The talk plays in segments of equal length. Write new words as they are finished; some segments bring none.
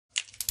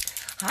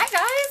Hi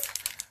guys.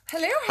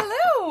 Hello,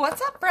 hello.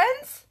 What's up,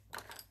 friends?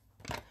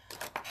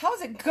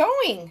 How's it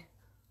going?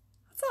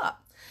 What's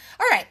up?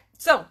 All right,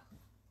 so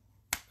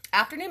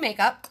afternoon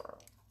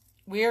makeup.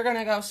 We are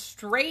gonna go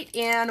straight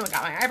in. We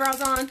got my eyebrows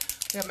on.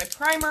 We have my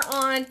primer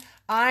on.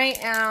 I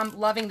am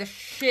loving the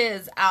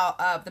shiz out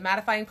of the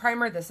mattifying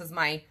primer. This is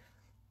my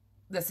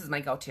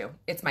go-to.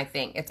 It's my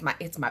thing. It's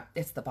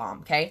the bomb,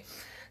 okay?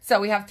 So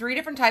we have 3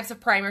 different types of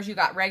primers. You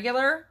got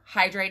regular,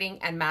 hydrating,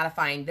 and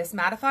mattifying. This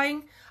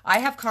mattifying, I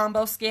have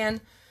combo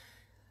skin.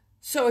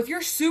 So if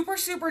you're super,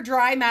 super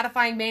dry,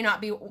 mattifying may not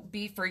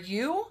be for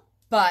you,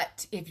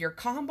 but if you're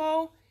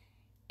combo,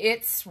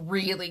 it's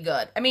really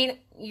good. I mean,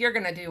 you're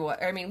going to do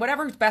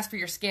whatever's best for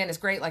your skin is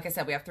great. Like I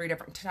said, we have 3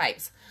 different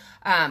types.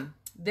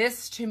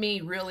 This to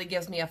me really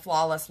gives me a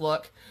flawless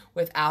look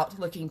without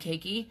looking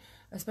cakey.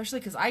 Especially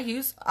because I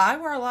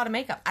wear a lot of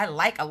makeup. I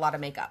like a lot of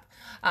makeup.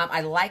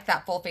 I like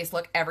that full face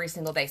look every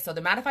single day. So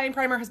the mattifying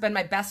primer has been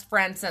my best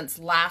friend since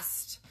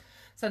March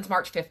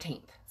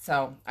 15th.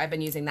 So I've been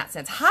using that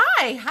since.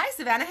 Hi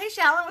Savannah. Hey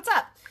Shalon, what's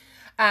up?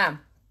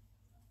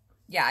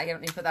 Yeah, I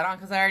don't need to put that on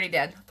because I already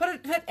did.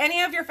 Put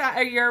any of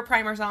your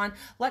primers on.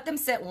 Let them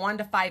sit 1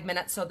 to 5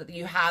 minutes so that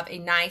you have a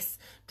nice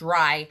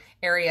dry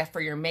area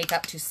for your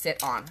makeup to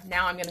sit on.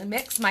 Now I'm going to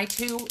mix my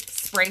 2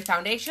 spray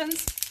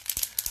foundations.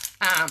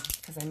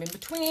 Because I'm in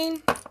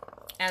between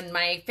and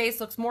my face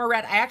looks more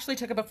red. I actually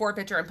took a before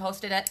picture and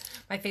posted it.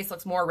 My face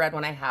looks more red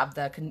when I have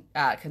the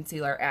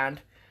concealer and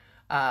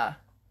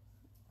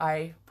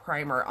eye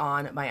primer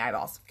on my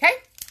eyeballs. Okay?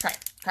 Okay.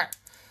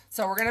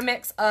 So we're going to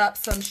mix up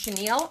some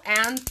chenille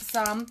and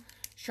some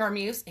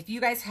charmeuse. If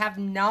you guys have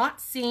not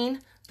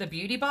seen the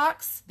beauty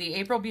box, the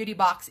April beauty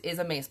box is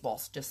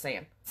amazeballs. Just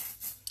saying.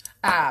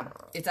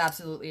 It's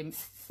absolutely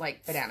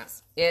like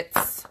bananas.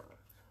 It's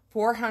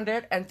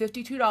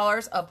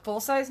 $452 of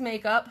full-size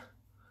makeup,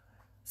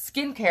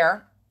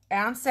 skincare,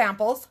 and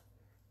samples.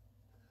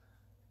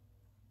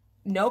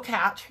 No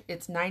catch.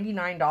 It's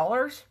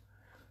 $99,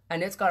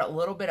 and it's got a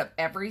little bit of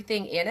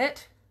everything in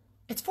it.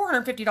 It's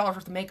 $450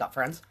 worth of makeup,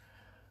 friends,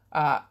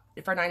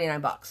 for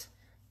 99 bucks.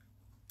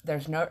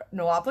 There's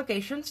no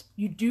obligations.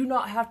 You do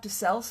not have to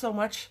sell so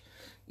much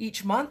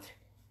each month.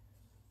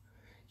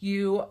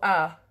 You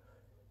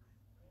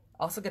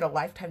also get a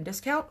lifetime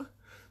discount.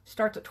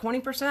 Starts at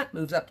 20%,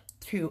 moves up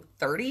to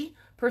 30%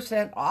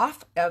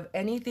 off of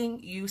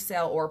anything you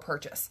sell or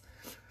purchase.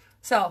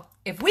 So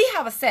if we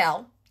have a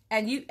sale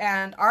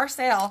and our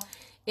sale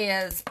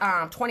is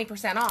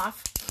 20%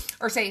 off,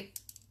 or say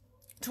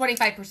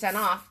 25%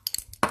 off,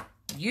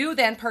 you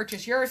then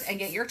purchase yours and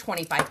get your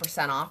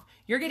 25% off.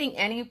 You're getting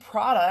any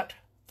product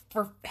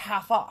for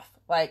half off.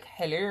 Like,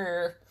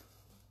 hello,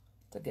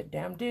 it's a good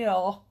damn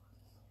deal.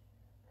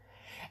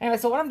 Anyway,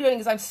 so what I'm doing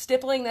is I'm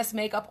stippling this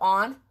makeup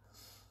on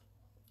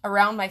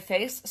around my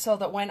face so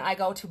that when I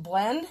go to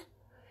blend,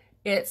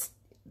 I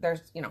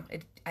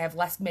have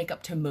less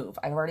makeup to move.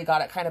 I've already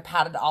got it kind of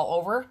patted all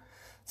over.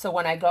 So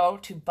when I go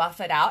to buff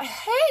it out,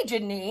 hey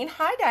Janine,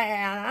 hi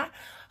Diana,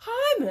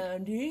 hi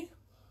Mandy.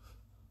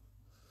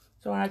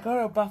 So when I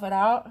go to buff it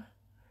out,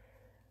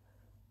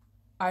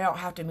 I don't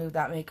have to move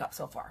that makeup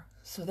so far.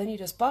 So then you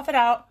just buff it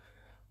out.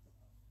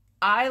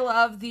 I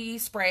love the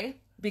spray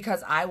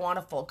because I want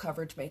a full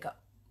coverage makeup.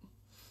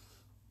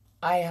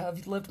 I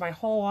have lived my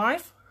whole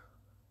life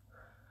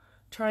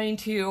trying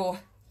to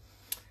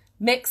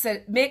I've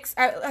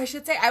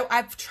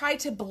tried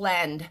to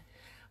blend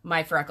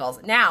my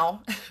freckles.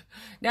 Now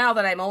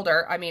that I'm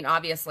older, I mean,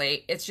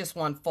 obviously, it's just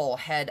one full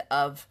head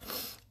of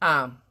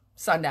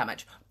sun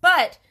damage.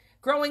 But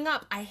growing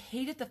up, I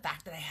hated the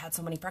fact that I had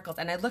so many freckles.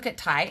 And I look at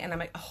Ty, and I'm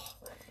like, oh,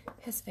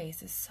 his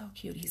face is so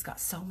cute. He's got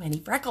so many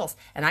freckles.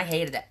 And I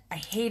hated it. I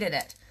hated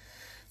it.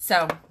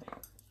 So,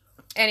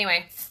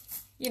 anyway,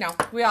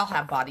 we all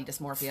have body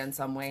dysmorphia in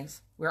some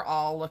ways. We're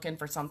all looking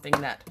for something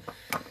that,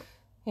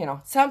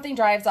 something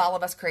drives all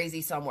of us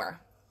crazy somewhere.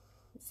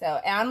 So,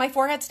 and my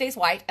forehead stays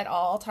white at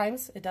all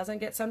times. It doesn't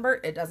get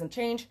sunburnt. It doesn't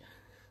change.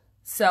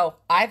 So,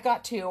 I've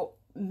got to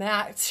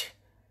match.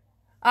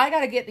 I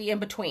got to get the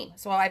in-between.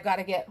 So, I've got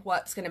to get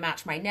what's going to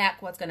match my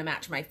neck, what's going to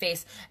match my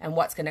face, and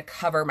what's going to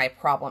cover my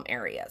problem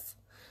areas.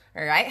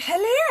 All right.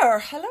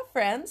 Hello,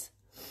 friends.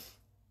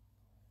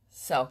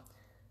 So,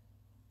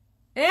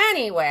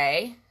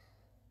 anyway,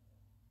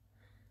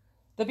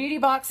 the beauty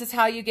box is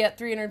how you get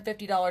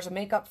 $350 of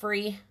makeup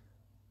free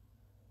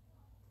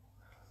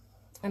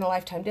and a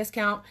lifetime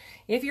discount.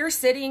 If you're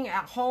sitting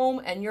at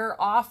home and you're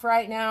off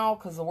right now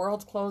because the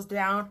world's closed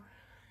down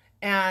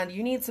and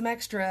you need some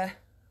extra,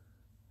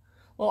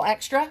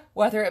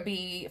 whether it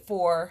be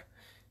for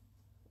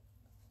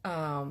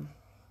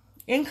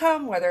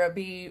income, whether it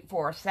be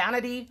for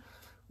sanity,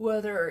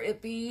 whether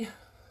it be,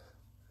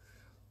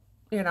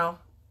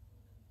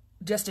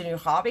 just a new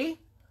hobby,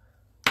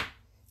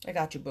 I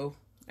got you, boo.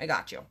 I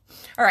got you.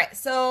 All right,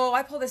 so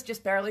I pull this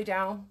just barely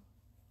down.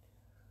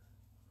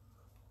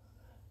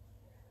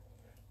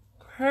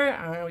 Okay,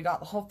 and we got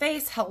the whole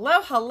face.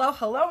 Hello,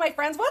 my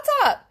friends. What's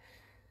up?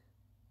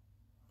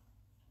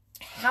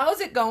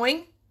 How's it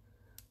going?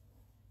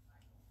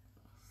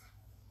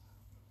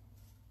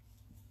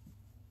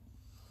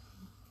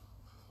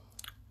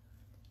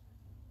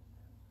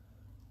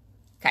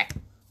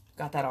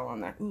 Got that all on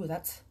there. Ooh,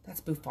 that's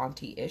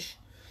bouffant-ish.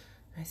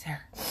 Nice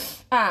hair.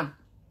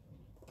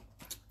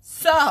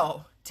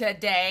 So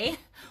today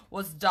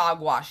was dog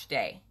wash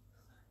day.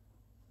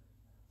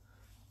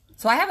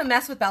 So I haven't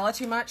messed with Bella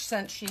too much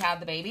since she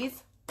had the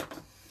babies.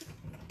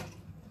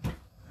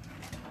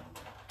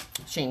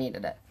 She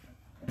needed it.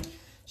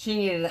 She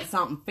needed it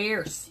something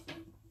fierce.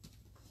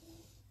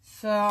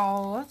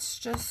 So let's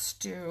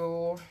just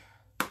throw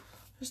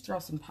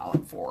some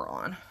palette 4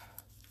 on.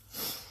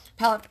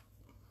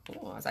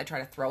 As I try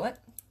to throw it,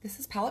 this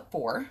is palette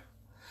 4.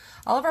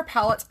 All of our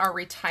palettes are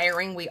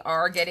retiring. We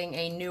are getting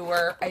a new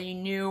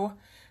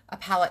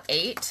palette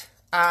 8.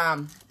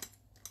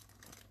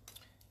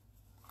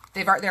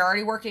 They're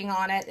already working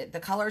on it.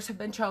 The colors have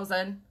been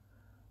chosen.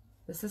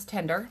 This is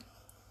Tender.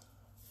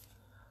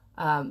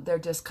 They're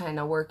just kind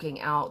of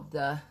working out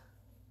the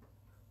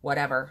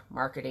whatever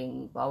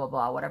marketing, blah, blah,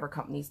 blah, whatever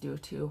companies do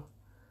to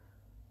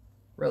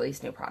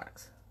release new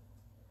products.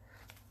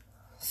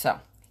 So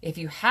if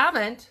you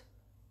haven't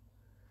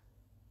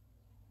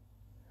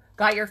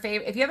got your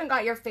favorite, if you haven't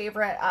got your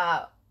favorite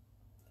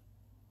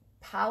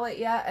palette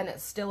yet and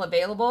it's still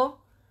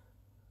available,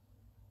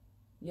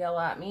 yell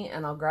at me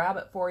and I'll grab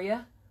it for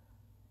you.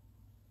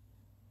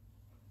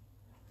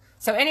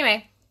 So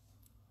anyway,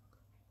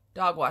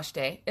 dog wash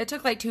day. It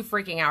took like 2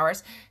 freaking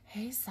hours.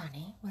 Hey,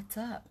 Sonny, what's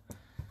up?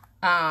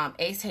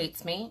 Ace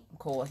hates me. I'm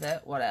cool with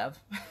it. Whatever.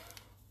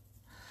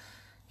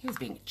 He was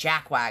being a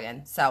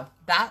jackwagon. So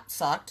that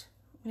sucked.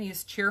 I'm going to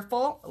use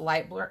Cheerful,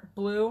 light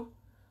blue.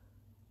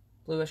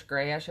 Bluish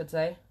gray, I should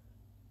say.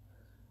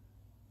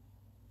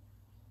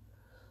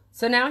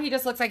 So now he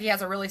just looks like he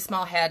has a really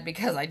small head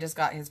because I just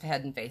got his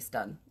head and face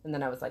done. And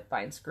then I was like,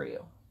 fine, screw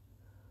you.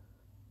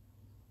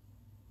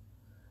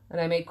 And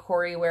I made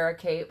Corey wear a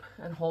cape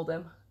and hold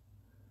him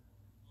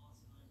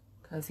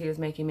because he was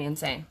making me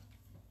insane.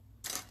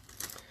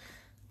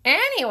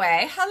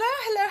 Anyway,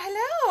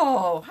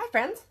 hello. Hi,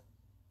 friends.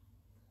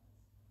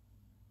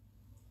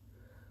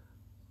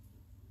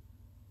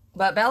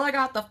 But Bella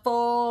got the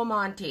full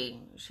Monty.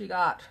 She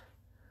got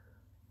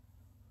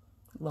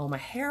Loma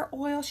hair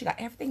oil. She got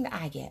everything that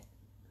I get.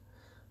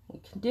 We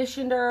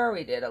conditioned her.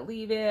 We did a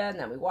leave-in.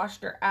 Then we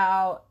washed her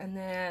out. And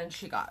then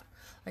she got,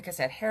 like I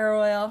said, hair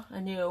oil, a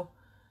new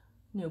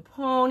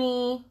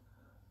pony.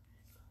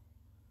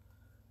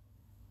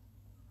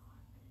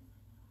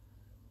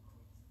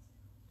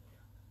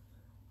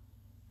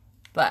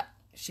 But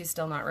she's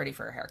still not ready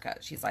for a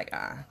haircut. She's like,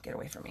 get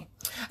away from me.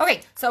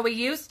 Okay, so we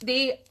used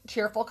the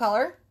Cheerful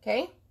color,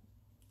 okay?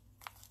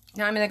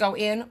 Now I'm going to go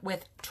in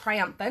with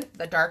Triumphant,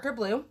 the darker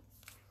blue.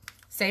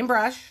 Same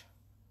brush.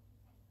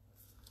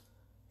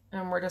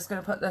 And we're just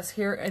going to put this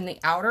here in the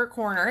outer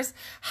corners.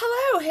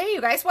 Hello, hey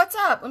you guys, what's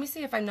up? Let me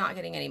see if I'm not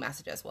getting any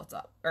messages. What's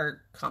up?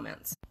 Or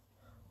comments.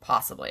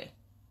 Possibly.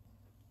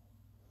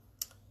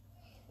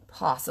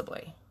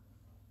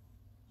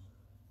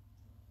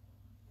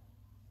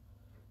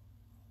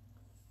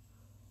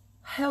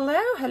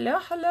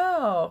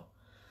 Hello.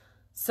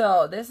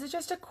 So this is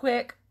just a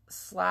quick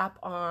slap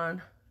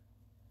on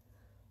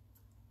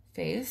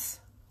face.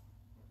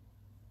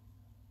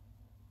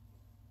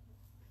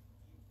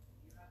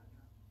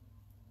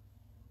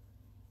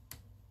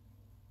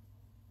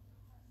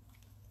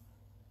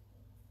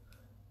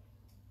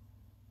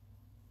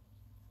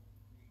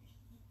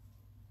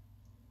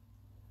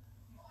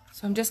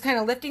 So I'm just kind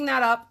of lifting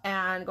that up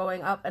and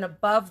going up and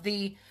above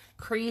the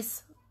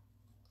crease.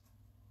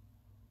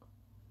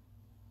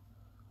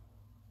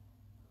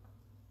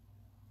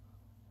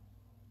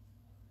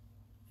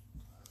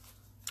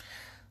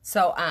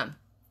 So, the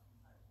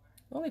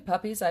only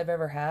puppies I've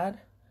ever had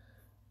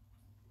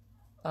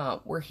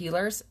were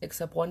healers,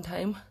 except one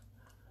time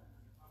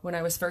when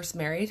I was first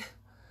married.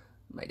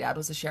 My dad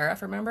was a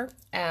sheriff, remember?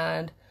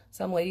 And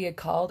some lady had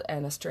called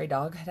and a stray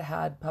dog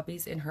had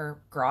puppies in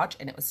her garage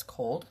and it was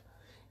cold.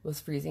 It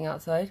was freezing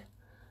outside.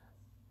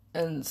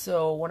 And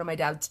so one of my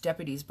dad's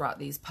deputies brought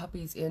these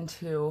puppies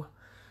into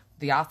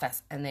the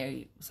office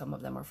and some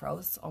of them were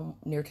froze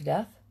near to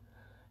death.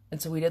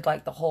 And so we did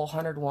like the whole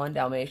 101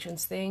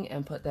 Dalmatians thing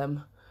and put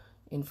them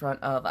in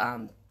front of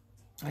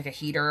like a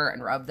heater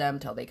and rubbed them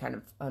till they kind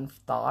of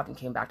unthawed and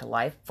came back to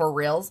life. For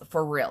reals,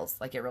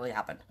 like it really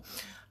happened.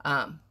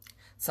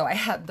 So I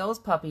had those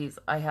puppies.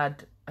 I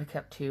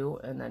kept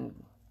 2 and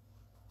then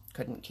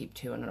couldn't keep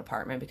 2 in an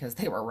apartment because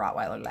they were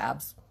Rottweiler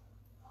labs.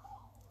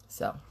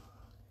 So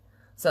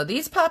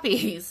these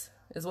puppies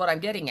is what I'm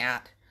getting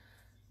at.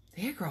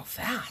 They grow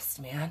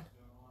fast, man.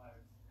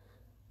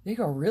 They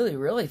grow really,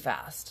 really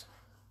fast.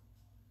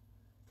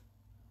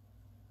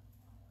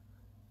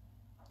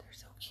 They're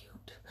so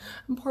cute.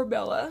 And poor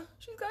Bella,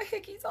 she's got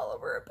hickeys all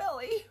over her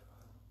belly.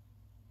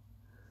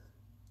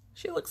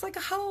 She looks like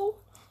a hoe.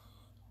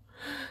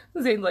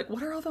 Zane's like,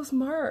 what are all those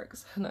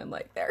marks? And I'm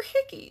like, they're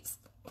hickeys.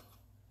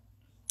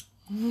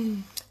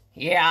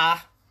 Yeah.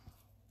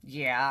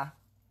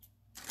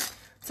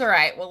 It's all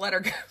right. We'll let her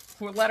go.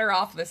 We'll let her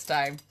off this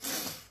time.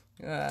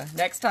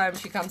 Next time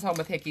she comes home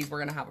with hickeys, we're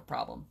going to have a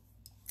problem.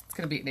 It's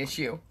going to be an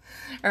issue.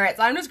 All right,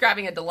 so I'm just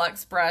grabbing a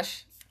deluxe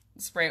brush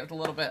spray it with a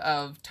little bit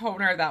of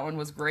toner. That one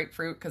was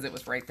grapefruit because it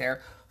was right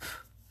there.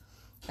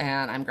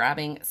 And I'm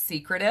grabbing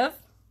Secretive,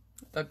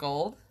 the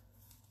gold.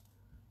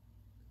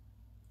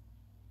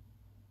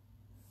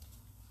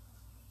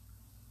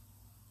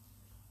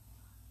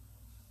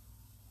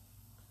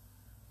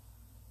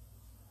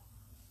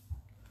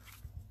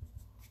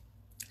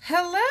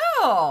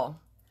 Hello.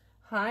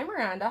 Hi,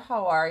 Miranda.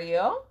 How are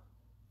you?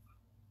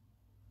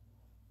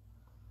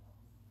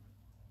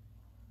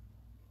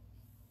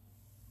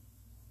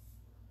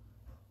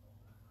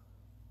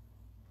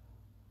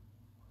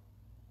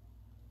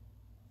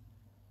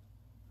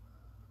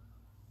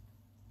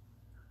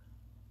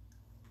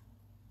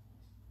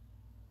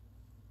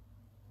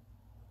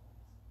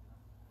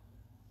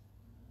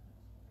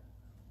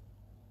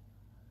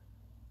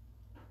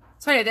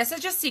 So anyway, this is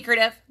just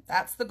Secretive.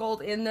 That's the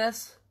gold in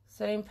this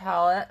same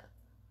palette.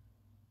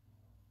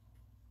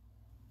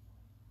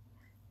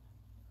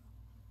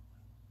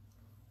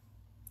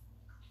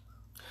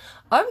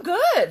 I'm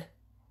good.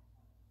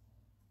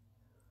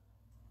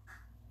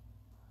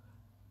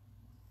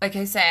 Like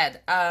I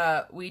said,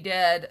 we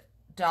did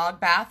dog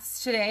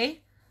baths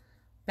today.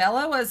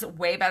 Bella was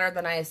way better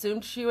than I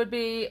assumed she would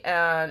be,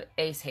 and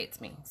Ace hates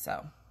me,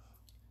 so.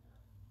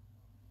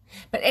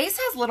 But Ace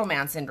has little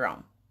man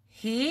syndrome.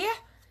 He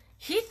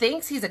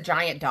thinks he's a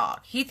giant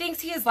dog. He thinks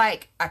he is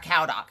like a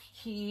cow dog.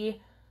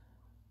 He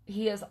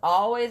has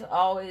always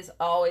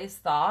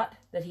thought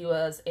that he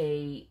was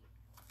a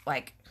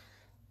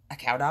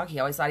cow dog. He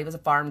always thought he was a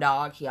farm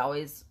dog. He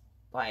always,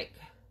 like,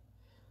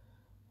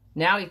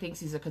 now he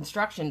thinks he's a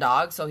construction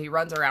dog, so he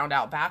runs around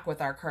out back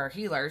with our car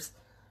healers.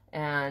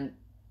 And,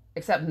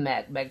 except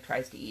Meg. Meg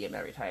tries to eat him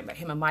every time. But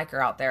him and Mike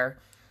are out there.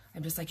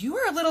 I'm just like, you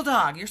are a little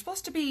dog. You're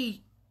supposed to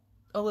be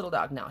a little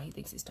dog. No, he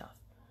thinks he's tough.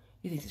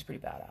 He thinks he's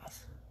pretty badass.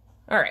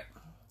 All right.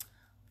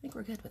 I think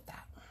we're good with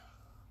that.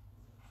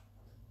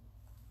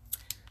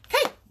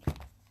 Okay.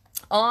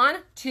 On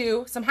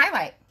to some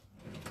highlight.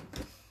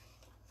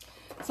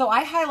 So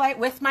I highlight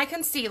with my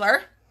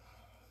concealer.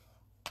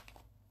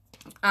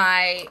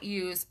 I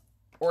use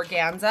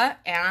organza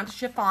and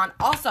chiffon.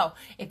 Also,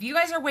 if you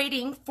guys are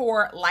waiting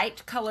for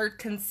light colored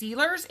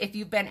concealers, if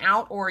you've been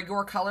out or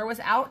your color was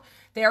out,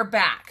 they're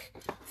back.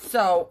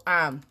 So,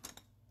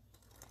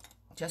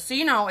 just so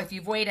you know, if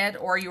you've waited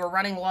or you were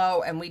running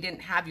low and we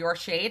didn't have your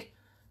shade,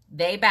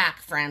 they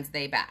back, friends,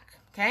 they back.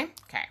 Okay?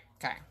 Okay,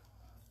 okay.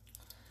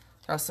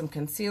 Throw some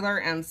concealer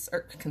and,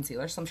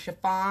 some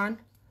chiffon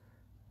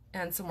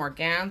and some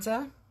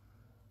organza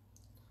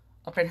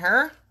up in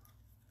her.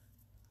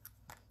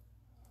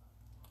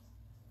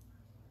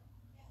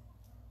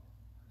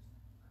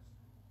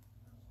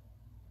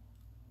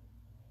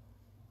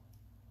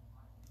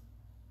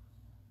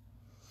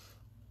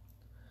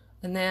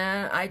 And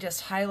then I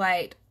just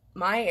highlight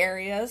my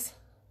areas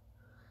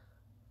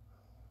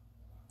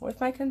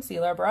with my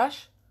concealer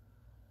brush.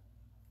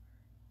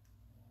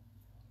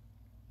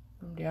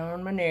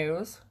 Down my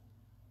nose.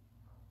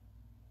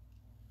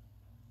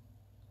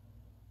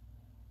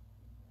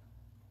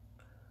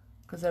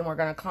 Because then we're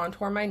going to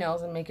contour my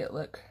nose and make it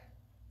look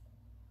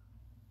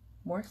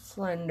more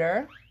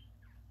slender.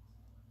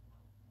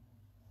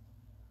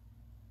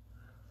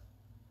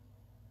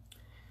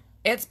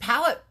 It's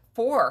palette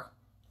 4.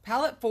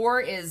 Palette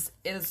 4 is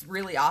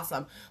really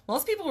awesome.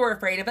 Most people were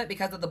afraid of it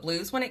because of the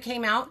blues when it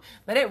came out,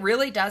 but it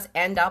really does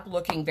end up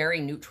looking very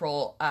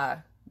neutral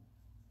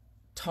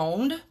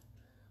toned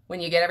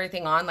when you get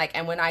everything on. Like,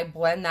 and when I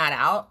blend that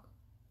out,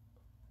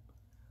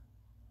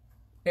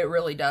 it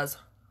really does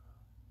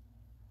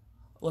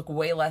look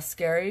way less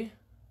scary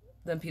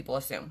than people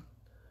assume.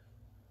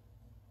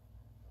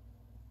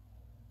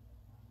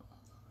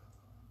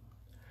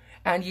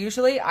 And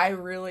usually I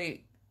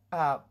really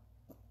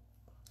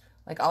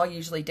I'll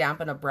usually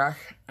dampen a brush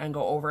and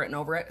go over it and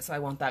over it. So I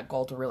want that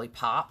gold to really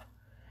pop.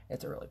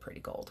 It's a really pretty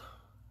gold.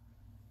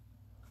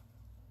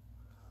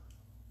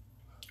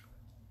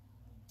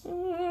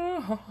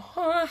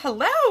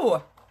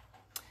 Hello.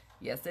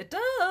 Yes, it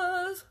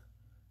does.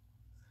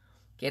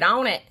 Get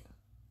on it.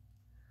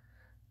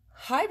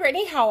 Hi,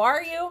 Brittany. How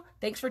are you?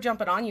 Thanks for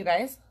jumping on, you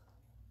guys.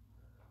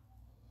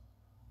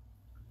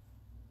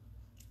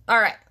 All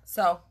right.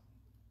 So,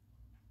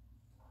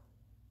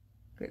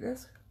 get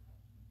this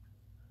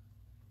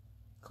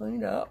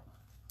cleaned up.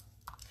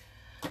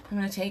 I'm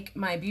going to take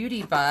my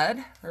Beauty Bud,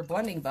 or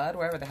Blending Bud,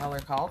 whatever the hell they're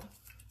called,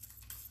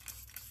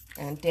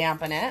 and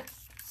dampen it.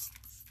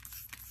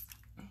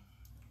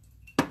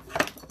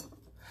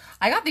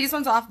 I got these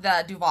ones off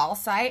the Duval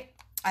site.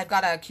 I've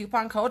got a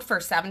coupon code for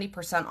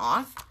 70%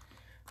 off.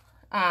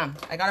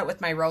 I got it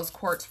with my Rose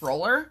Quartz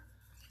roller.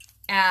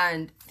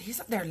 And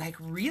they're like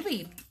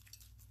really,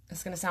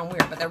 it's going to sound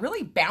weird, but they're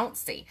really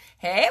bouncy.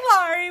 Hey,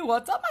 Laurie,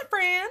 what's up, my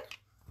friend?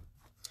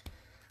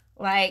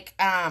 Like,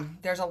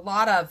 there's a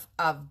lot of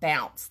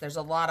bounce. There's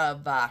a lot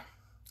of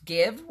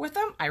give with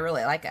them. I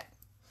really like it.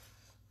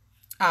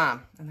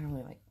 And they're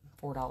only like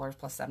 $4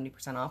 plus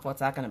 70% off. What's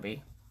that going to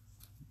be?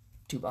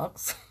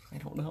 $2? I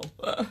don't know.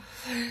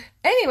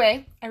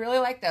 Anyway, I really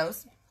like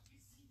those.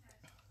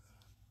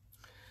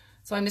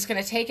 So I'm just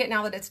going to take it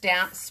now that it's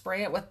damp,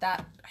 spray it with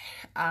that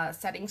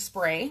setting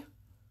spray.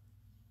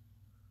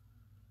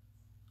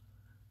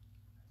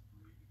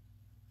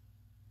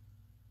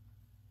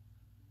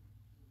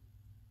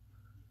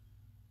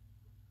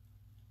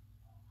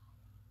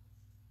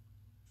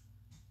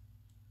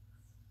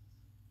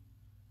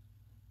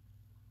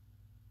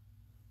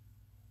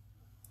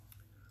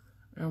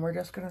 And we're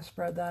just going to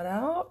spread that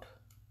out.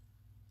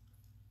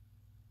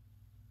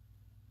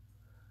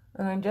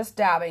 And I'm just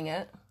dabbing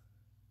it.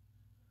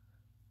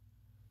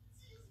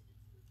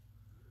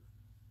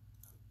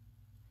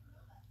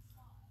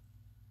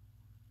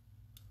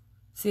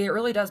 See, it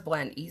really does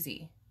blend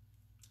easy.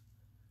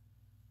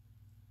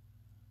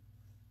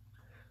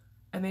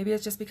 And maybe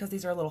it's just because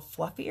these are a little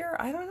fluffier.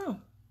 I don't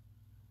know.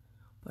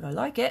 But I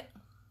like it.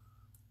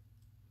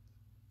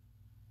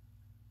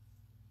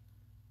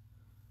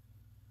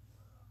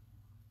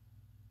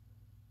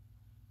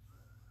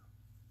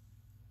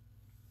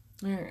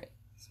 All right.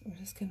 So I'm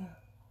just going to...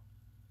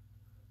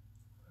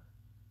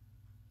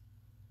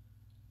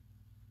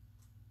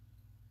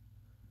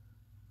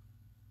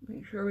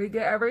 make sure we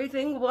get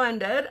everything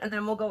blended, and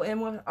then we'll go in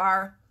with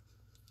our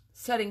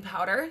setting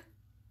powder.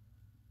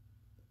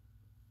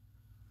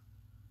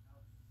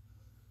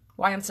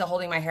 Why I'm still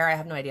holding my hair, I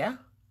have no idea.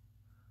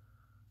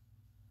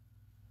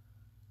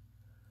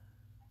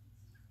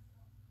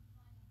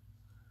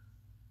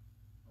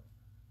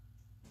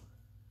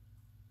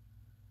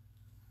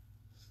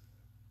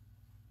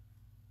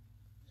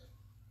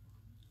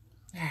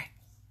 All right.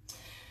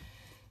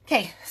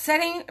 Okay,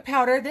 setting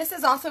powder. This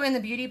is also in the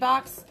beauty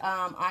box.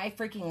 I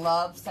freaking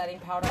love setting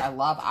powder. I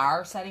love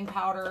our setting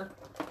powder.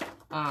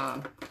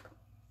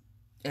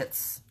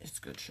 It's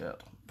good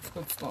shit. It's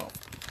good stuff.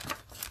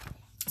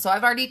 So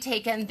I've already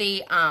taken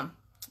the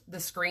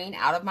screen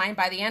out of mine.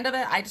 By the end of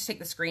it, I just take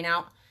the screen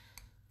out.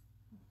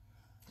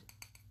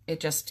 It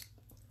just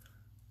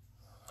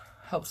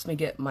helps me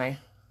get my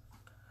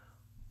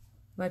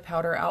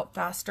powder out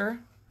faster.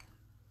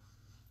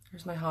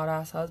 Here's my hot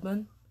ass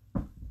husband.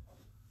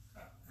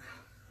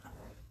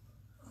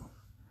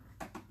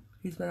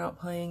 He's been out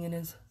playing in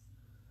his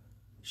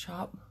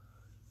shop.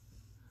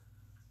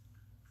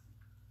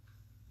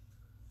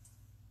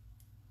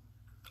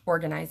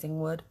 Organizing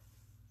wood.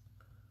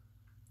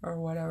 Or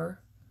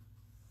whatever.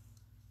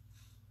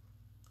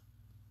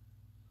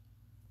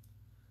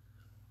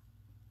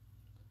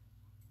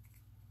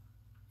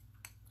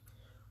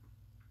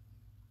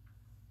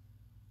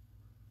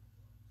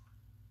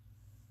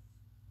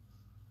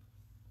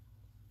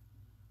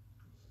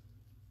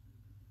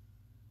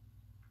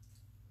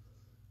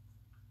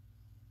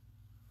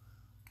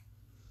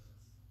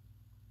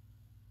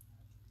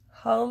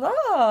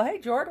 Hello. Hey,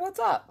 Jord, what's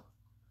up?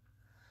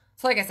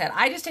 So like I said,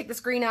 I just take the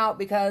screen out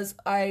because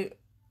I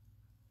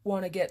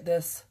want to get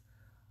this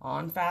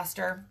on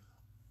faster.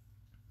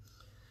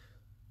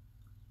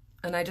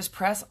 And I just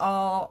press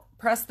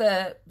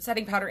the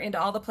setting powder into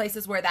all the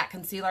places where that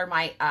concealer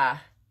might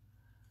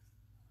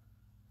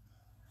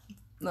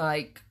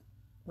like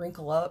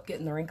wrinkle up,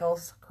 getting the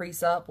wrinkles,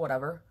 crease up,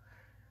 whatever.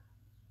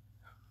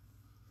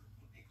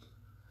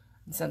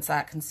 And since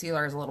that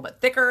concealer is a little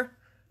bit thicker,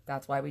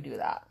 that's why we do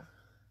that.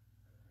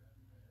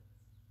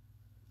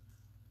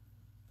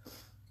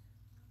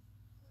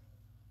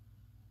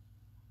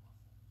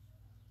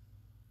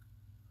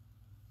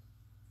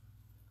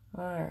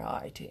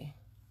 Alrighty.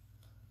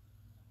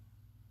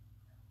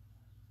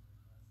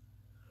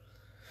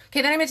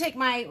 Okay, then I'm going to take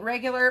my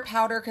regular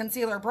powder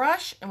concealer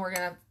brush, and we're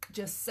going to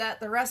just set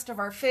the rest of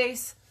our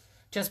face,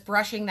 just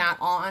brushing that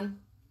on.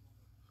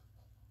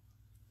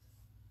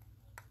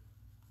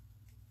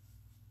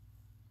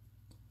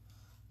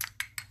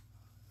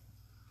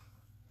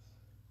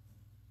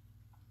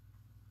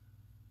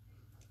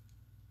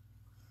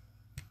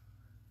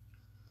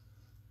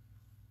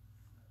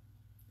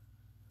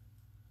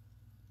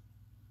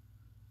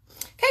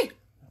 Okay,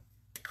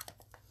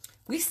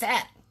 we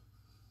set.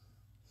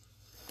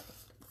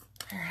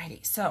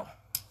 Alrighty, so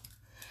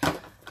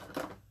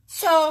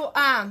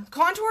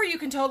contour you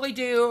can totally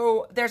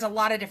do. There's a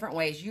lot of different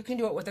ways. You can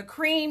do it with a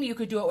cream. You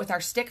could do it with our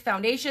stick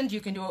foundations.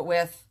 You can do it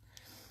with,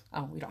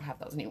 oh, we don't have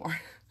those anymore.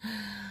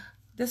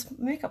 This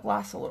makeup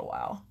lasts a little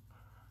while.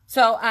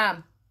 So,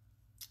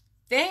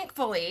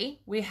 thankfully,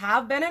 we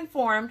have been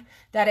informed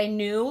that a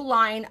new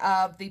line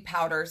of the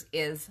powders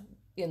is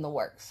in the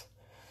works.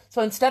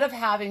 So instead of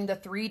having the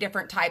 3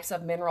 different types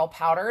of mineral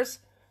powders,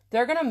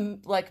 they're going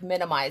to like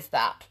minimize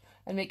that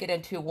and make it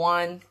into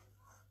one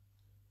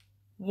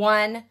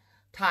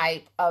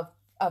type of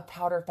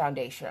powder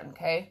foundation,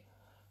 okay?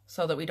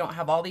 So that we don't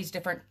have all these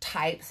different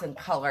types and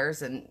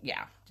colors, and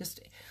yeah, just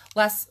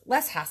less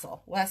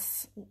hassle,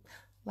 less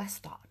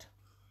thought.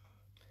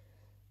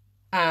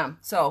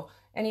 So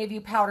any of you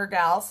powder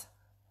gals,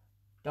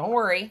 don't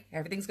worry,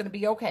 everything's going to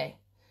be okay.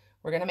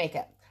 We're going to make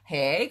it.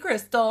 Hey,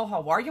 Crystal,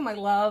 how are you, my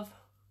love?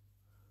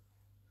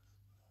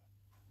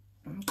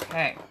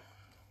 Okay.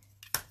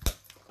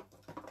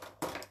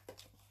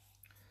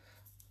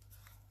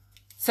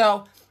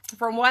 So,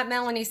 from what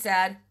Melanie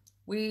said,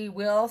 we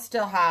will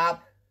still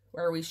have,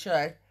 or we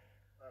should,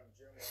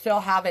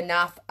 still have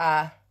enough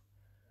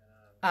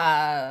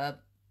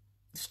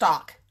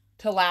stock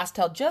to last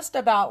till just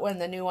about when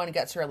the new one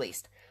gets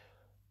released.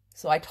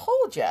 So I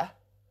told you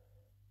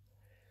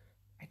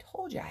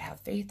I have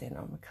faith in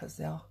them because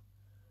they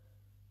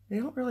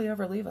don't really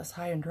ever leave us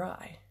high and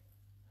dry.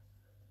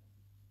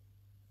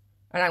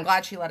 And I'm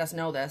glad she let us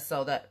know this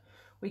so that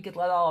we could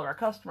let all of our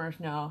customers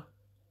know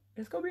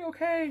it's gonna be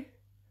okay.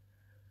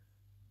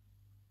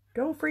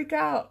 Don't freak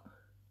out.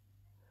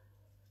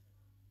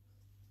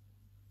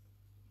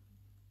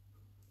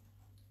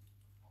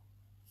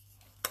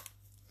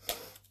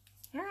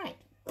 All right.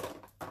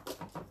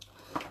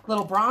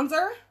 Little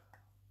bronzer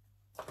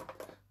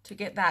to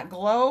get that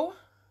glow.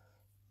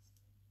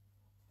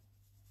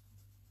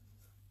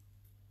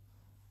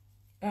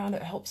 And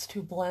it helps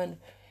to blend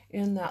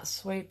in that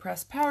suede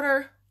pressed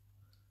powder.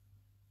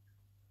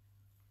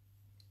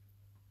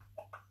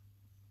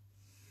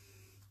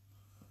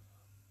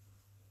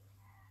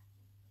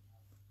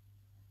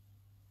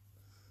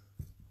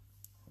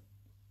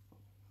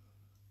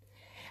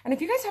 And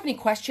if you guys have any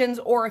questions,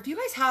 or if you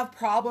guys have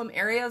problem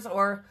areas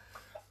or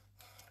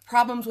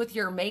problems with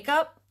your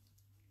makeup,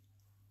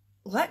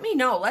 let me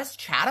know. Let's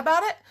chat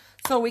about it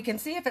so we can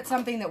see if it's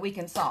something that we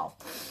can solve.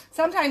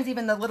 Sometimes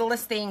even the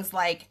littlest things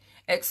like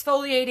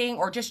exfoliating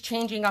or just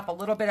changing up a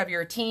little bit of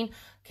your routine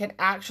can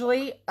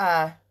actually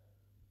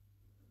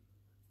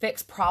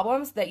fix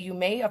problems that you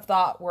may have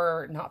thought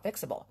were not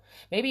fixable.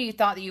 Maybe you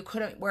thought that you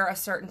couldn't wear a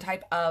certain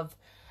type of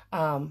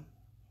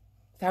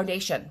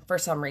foundation for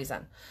some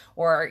reason,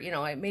 or you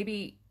know,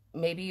 maybe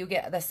you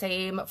get the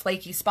same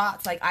flaky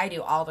spots like I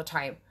do all the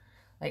time.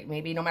 Like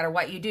maybe no matter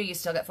what you do, you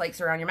still get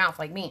flakes around your mouth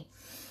like me.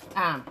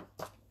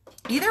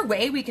 Either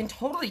way, we can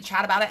totally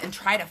chat about it and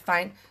try to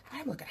find,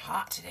 I'm looking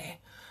hot today,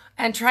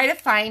 and try to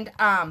find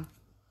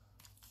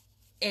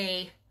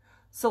a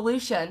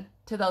solution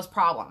to those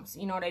problems.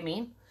 You know what I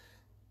mean?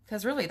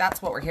 Because really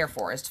that's what we're here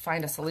for, is to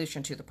find a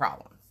solution to the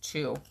problem,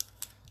 to,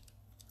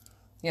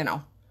 you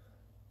know,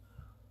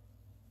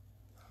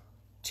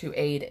 to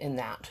aid in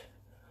that.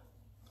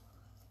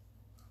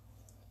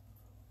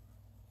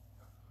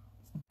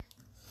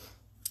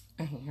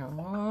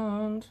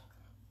 And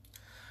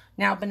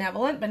now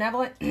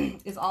Benevolent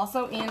is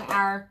also in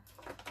our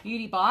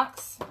beauty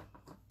box.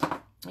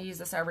 I use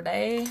this every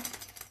day.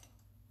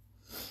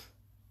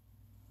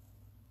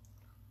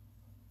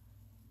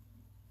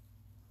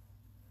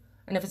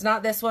 And if it's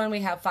not this one, we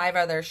have 5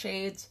 other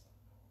shades.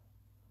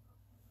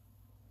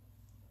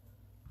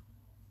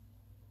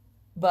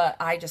 But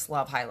I just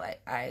love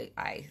highlight.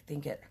 I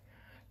think it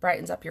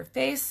brightens up your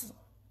face.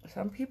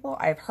 Some people,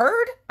 I have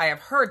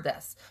heard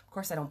this. Of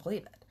course, I don't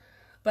believe it.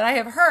 But I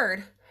have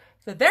heard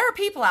that there are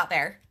people out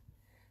there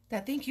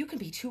that think you can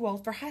be too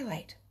old for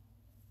highlight.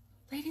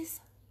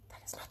 Ladies,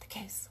 that is not the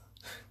case.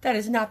 That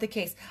is not the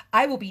case.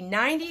 I will be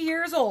 90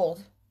 years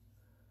old,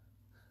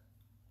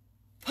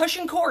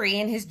 pushing Corey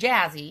in his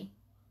jazzy,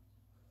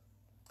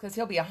 because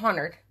he'll be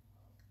 100,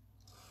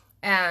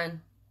 and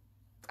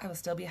I will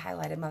still be a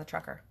highlighted mother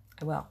trucker.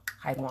 I will.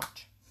 Hide and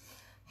watch.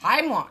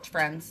 Hide and watch,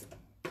 friends.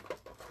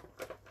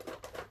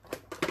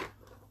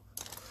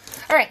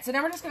 All right, so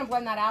now we're just going to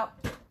blend that out.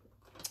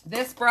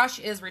 This brush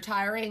is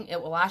retiring.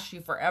 It will last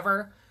you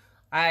forever.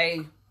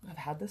 I have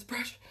had this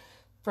brush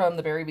from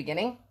the very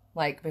beginning,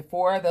 like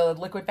before the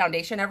liquid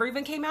foundation ever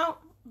even came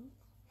out,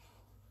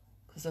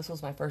 because this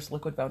was my first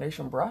liquid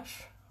foundation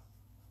brush.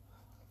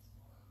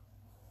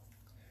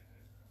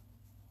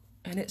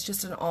 And it's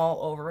just an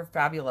all-over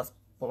fabulous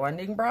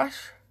blending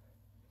brush.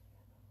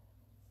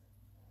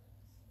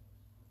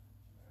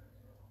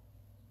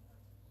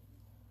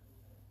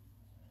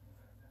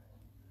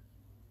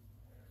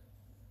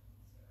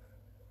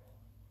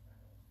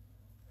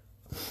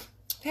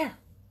 There.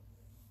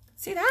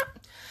 See that?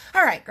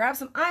 All right, grab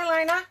some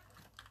eyeliner.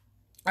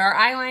 Our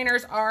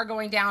eyeliners are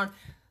going down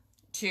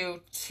to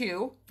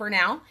 2 for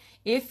now.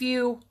 If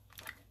you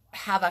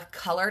have a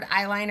colored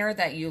eyeliner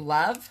that you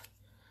love,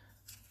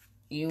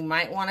 you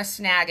might want to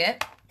snag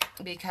it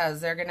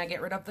because they're going to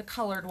get rid of the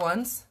colored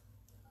ones.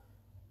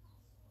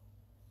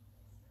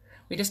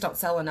 We just don't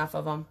sell enough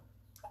of them.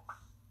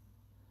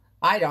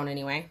 I don't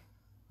anyway.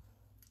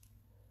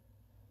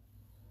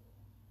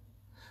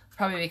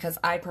 Probably because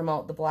I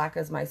promote the black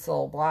as my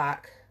soul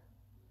black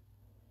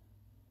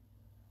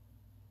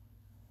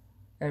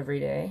every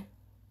day.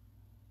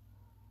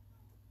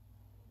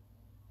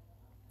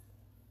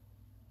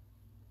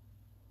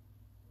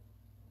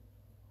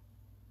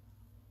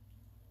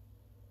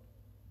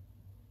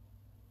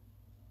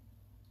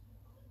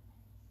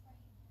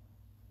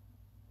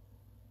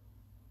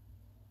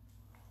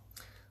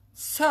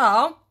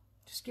 So,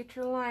 just get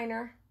your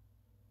liner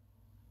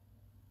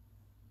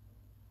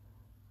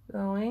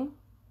going.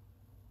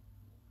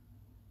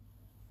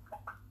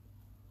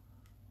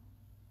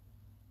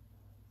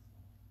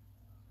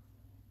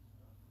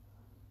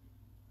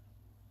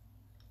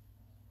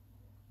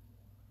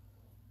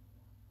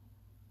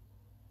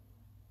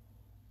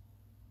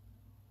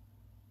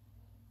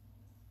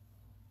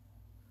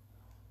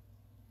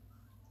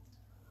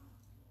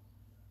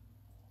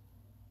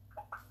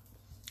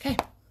 Okay.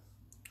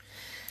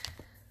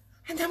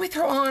 then we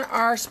throw on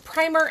our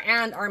primer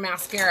and our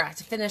mascara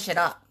to finish it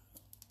up.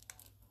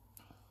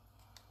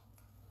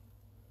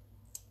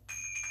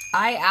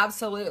 I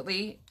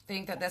absolutely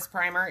think that this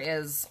primer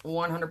is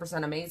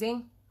 100%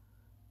 amazing.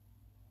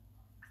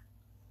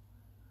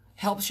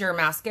 Helps your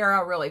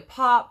mascara really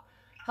pop.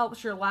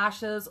 Helps your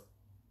lashes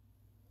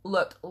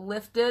look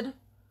lifted.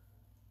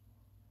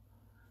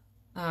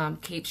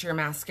 Keeps your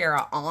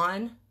mascara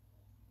on.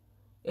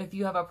 If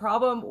you have a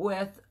problem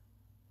with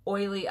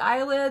oily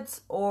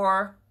eyelids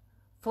or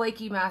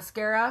flaky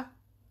mascara,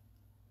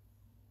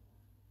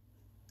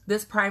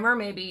 this primer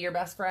may be your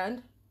best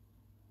friend.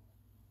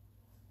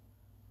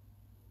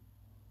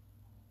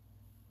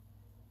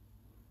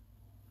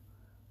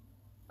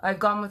 I've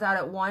gone without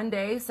it one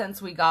day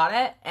since we got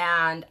it,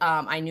 and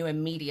I knew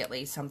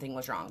immediately something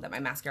was wrong, that my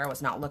mascara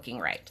was not looking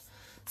right.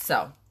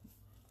 So,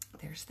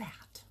 there's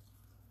that.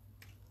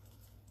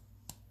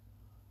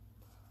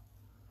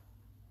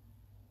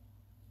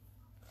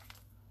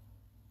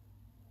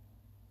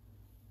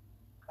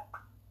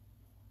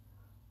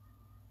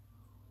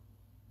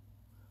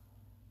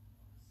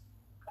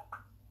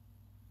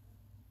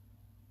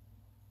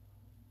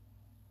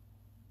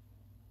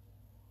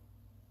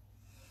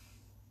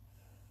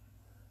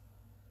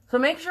 So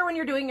make sure when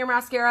you're doing your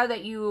mascara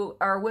that you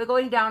are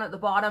wiggling down at the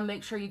bottom.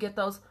 Make sure you get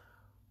those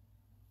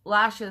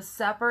lashes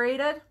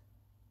separated.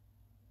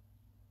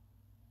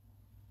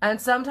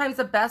 And sometimes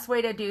the best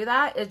way to do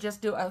that is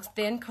just do a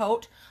thin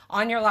coat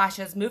on your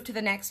lashes, move to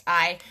the next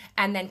eye,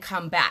 and then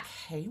come back.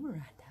 Hey,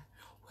 Miranda,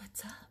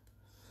 what's up?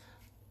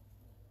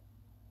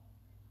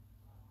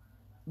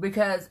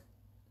 Because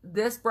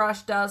this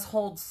brush does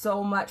hold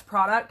so much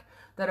product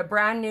that a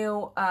brand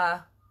new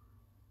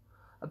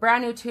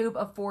tube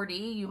of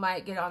 4D, you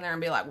might get on there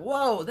and be like,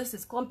 whoa, this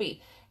is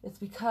clumpy. It's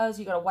because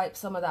you got to wipe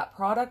some of that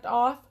product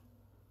off.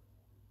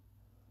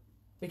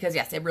 Because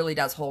yes, it really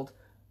does hold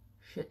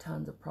shit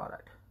tons of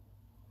product.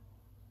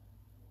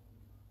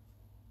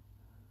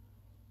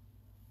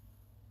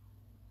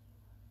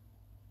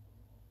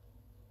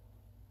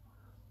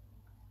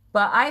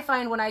 But I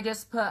find when I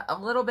just put a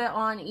little bit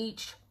on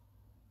each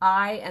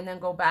eye and then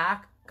go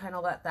back, kind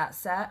of let that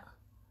set,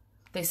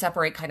 they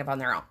separate kind of on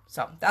their own.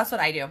 So that's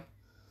what I do.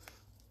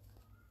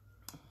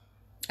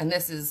 And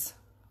this is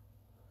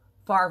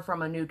far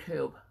from a new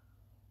tube.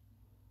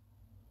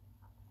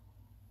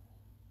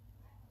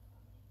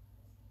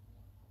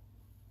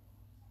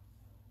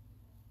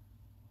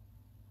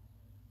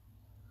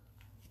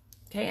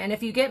 Okay, and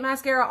if you get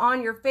mascara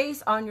on your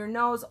face, on your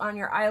nose, on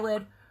your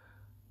eyelid,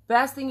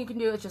 best thing you can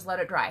do is just let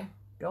it dry.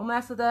 Don't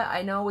mess with it.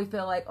 I know we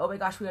feel like, oh my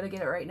gosh, we gotta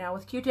get it right now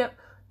with Q-tip.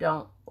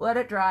 Don't. Let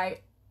it dry.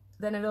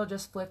 Then it'll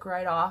just flick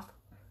right off.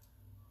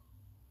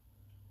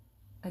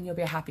 And you'll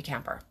be a happy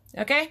camper.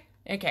 Okay?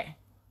 Okay.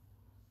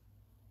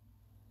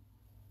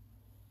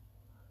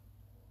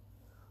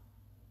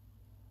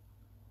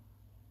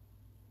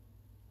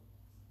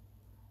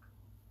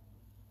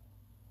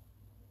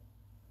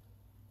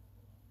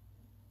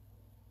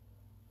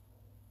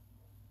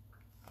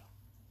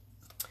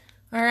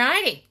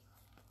 Alrighty.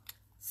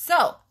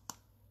 So,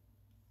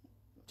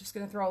 just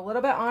going to throw a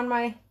little bit on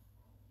my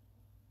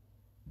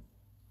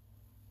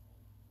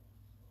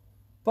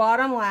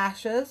bottom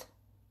lashes.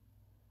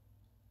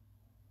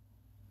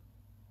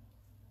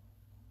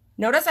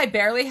 Notice I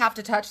barely have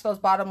to touch those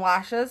bottom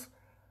lashes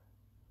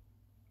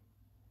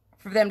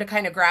for them to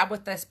kind of grab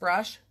with this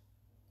brush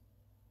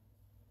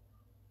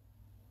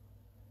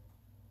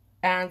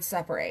and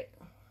separate.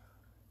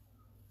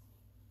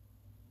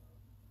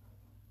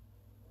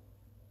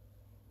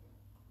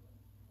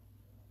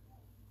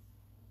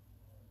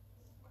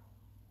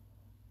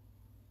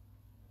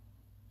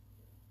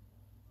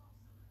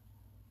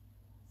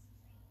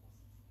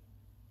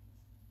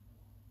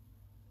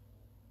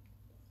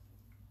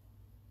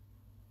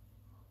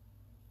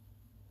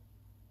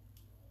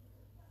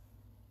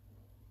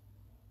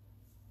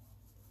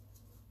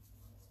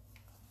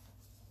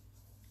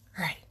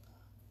 Right.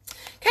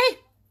 Okay.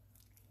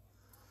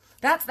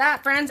 That's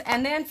that, friends.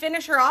 And then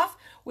finish her off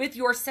with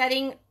your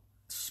setting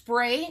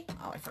spray.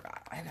 Oh, I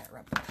forgot. I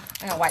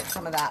gotta wipe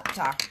some of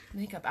that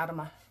makeup out of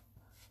my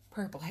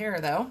purple hair,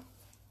 though.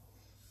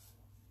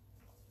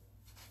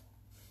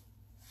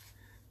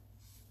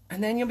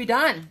 And then you'll be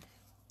done.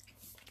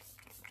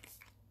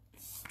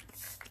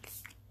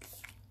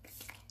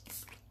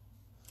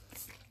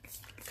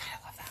 God,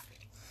 I love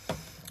that.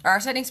 Our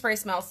setting spray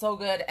smells so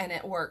good and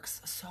it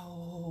works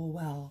so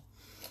well.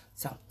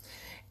 So,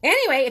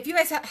 anyway, if you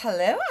guys have,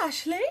 hello,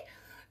 Ashley.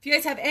 If you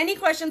guys have any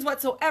questions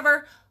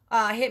whatsoever,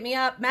 hit me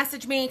up,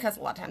 message me, because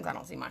a lot of times I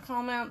don't see my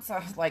comments.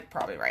 So, like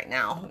probably right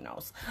now, who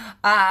knows.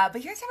 But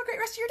you guys have a great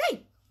rest of your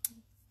day.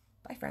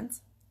 Bye,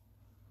 friends.